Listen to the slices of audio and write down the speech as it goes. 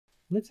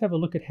let's have a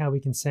look at how we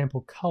can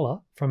sample color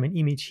from an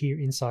image here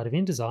inside of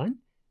InDesign.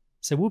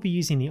 So we'll be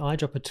using the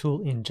Eyedropper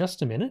tool in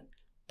just a minute,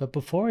 but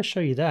before I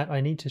show you that,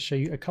 I need to show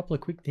you a couple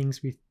of quick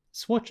things with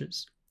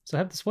swatches. So I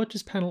have the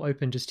swatches panel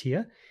open just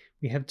here.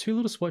 We have two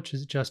little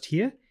swatches just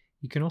here.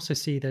 You can also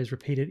see those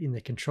repeated in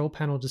the control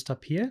panel just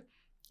up here,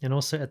 and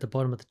also at the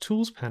bottom of the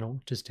tools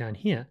panel just down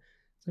here.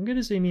 So I'm going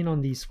to zoom in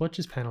on the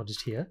swatches panel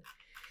just here.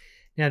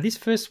 Now this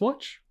first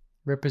swatch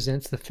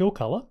represents the fill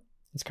color.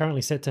 It's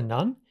currently set to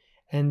none,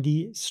 and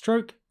the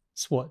stroke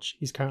swatch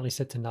is currently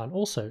set to none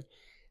also.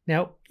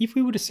 Now, if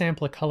we were to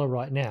sample a color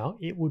right now,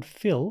 it would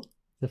fill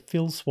the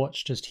fill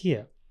swatch just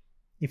here.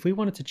 If we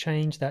wanted to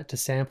change that to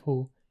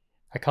sample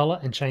a color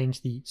and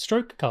change the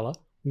stroke color,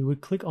 we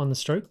would click on the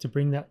stroke to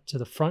bring that to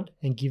the front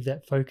and give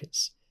that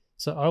focus.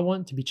 So I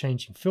want to be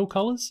changing fill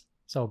colors,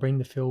 so I'll bring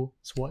the fill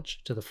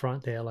swatch to the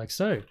front there like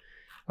so.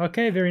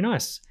 Okay, very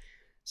nice.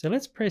 So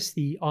let's press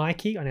the I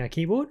key on our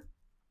keyboard,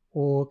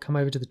 or come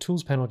over to the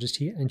tools panel just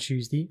here and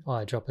choose the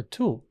Eyedropper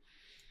tool.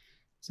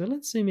 So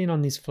let's zoom in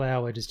on this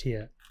flower just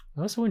here.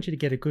 I also want you to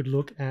get a good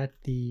look at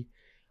the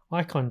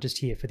icon just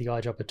here for the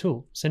Eyedropper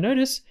tool. So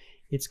notice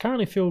it's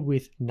currently filled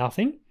with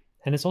nothing,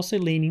 and it's also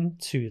leaning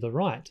to the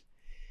right.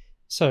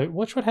 So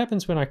watch what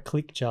happens when I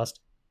click just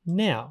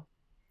now.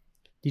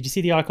 Did you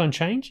see the icon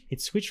change?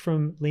 It switched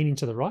from leaning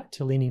to the right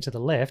to leaning to the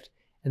left,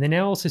 and they're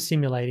now also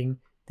simulating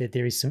that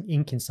there is some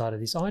ink inside of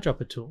this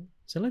Eyedropper tool.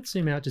 So let's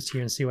zoom out just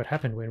here and see what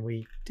happened when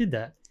we did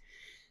that.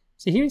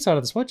 So here inside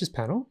of the swatches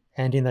panel,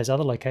 and in those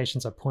other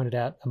locations I pointed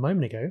out a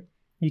moment ago,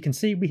 you can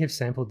see we have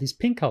sampled this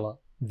pink color.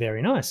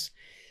 Very nice.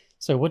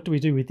 So what do we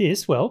do with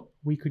this? Well,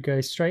 we could go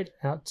straight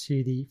out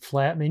to the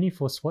Flyout menu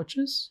for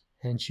swatches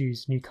and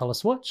choose New Colour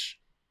Swatch.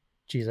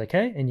 Choose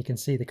OK, and you can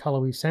see the color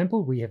we've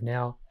sampled. We have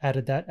now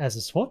added that as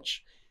a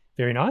swatch.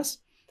 Very nice.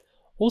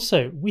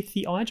 Also, with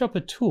the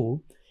Eyedropper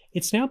tool,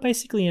 it's now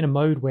basically in a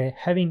mode where,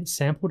 having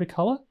sampled a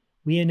color,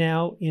 we are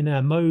now in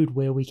a mode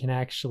where we can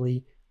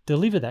actually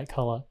deliver that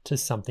color to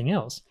something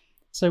else.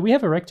 So we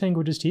have a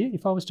rectangle just here.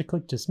 If I was to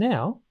click just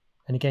now,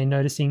 and again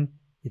noticing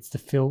it's the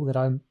fill that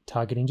I'm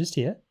targeting just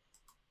here,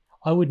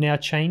 I would now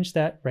change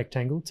that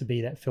rectangle to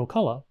be that fill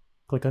color.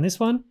 Click on this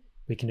one,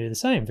 we can do the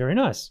same. Very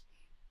nice.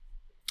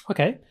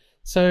 Okay,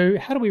 so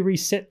how do we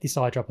reset this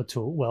Eyedropper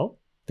tool? Well,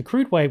 the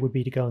crude way would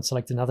be to go and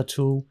select another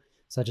tool,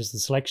 such as the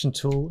selection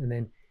tool, and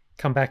then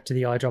come back to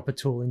the Eyedropper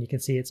tool, and you can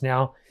see it's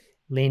now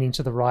leaning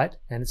to the right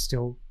and it's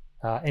still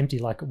empty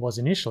like it was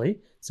initially.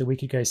 So we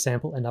could go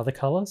sample another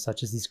color,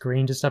 such as this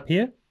green just up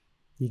here.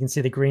 You can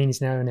see the green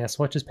is now in our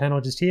swatches panel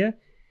just here.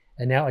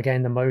 And now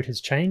again, the mode has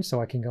changed,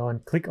 so I can go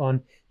and click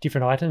on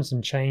different items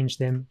and change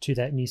them to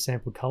that new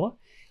sampled color.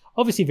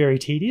 Obviously very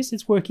tedious.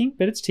 It's working,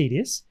 but it's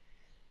tedious.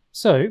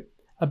 So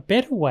a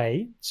better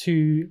way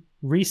to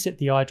reset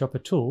the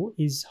Eyedropper tool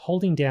is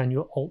holding down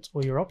your Alt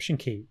or your Option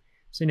key.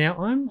 So now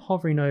I'm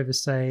hovering over,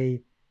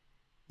 say,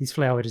 this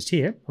flower just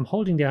here. I'm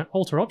holding down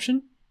Alt or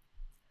Option.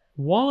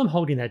 While I'm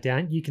holding that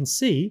down, you can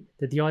see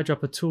that the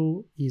Eyedropper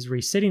tool is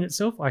resetting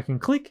itself. I can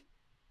click,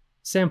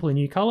 sample a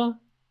new color,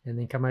 and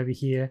then come over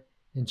here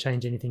and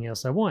change anything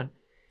else I want.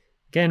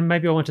 Again,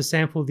 maybe I want to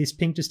sample this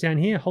pink just down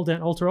here. Hold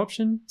down Alt or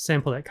Option,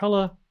 sample that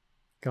color,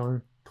 go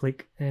and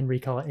click and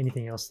recolor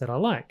anything else that I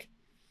like.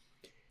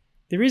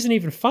 There is an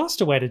even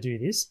faster way to do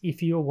this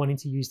if you're wanting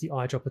to use the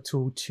Eyedropper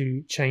tool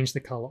to change the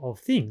color of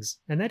things,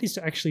 and that is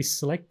to actually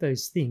select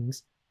those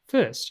things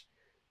first.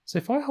 So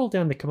if I hold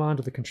down the Command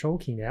or the Control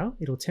key now,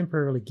 it'll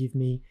temporarily give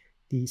me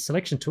the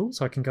selection tool,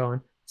 so I can go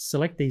and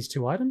select these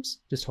two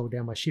items. Just hold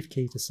down my Shift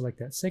key to select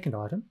that second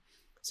item.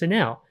 So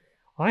now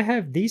I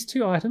have these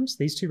two items,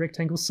 these two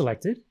rectangles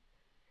selected,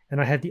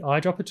 and I have the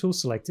Eyedropper tool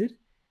selected,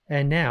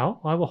 and now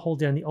I will hold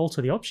down the Alt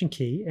or the Option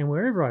key, and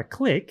wherever I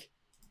click,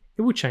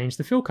 it will change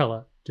the fill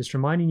color. Just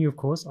reminding you, of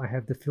course, I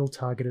have the fill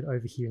targeted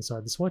over here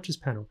inside the swatches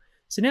panel.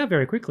 So now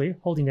very quickly,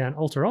 holding down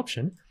Alt or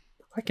Option,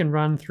 I can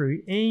run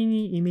through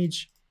any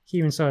image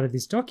here inside of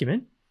this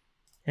document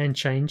and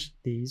change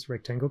these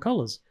rectangle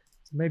colors.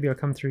 So maybe I'll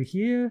come through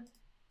here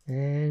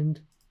and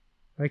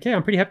okay,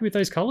 I'm pretty happy with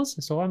those colors,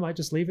 so I might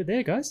just leave it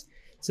there, guys.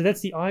 So that's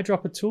the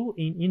Eyedropper tool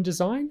in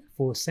InDesign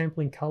for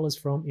sampling colors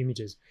from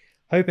images.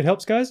 Hope it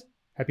helps, guys.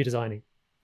 Happy designing.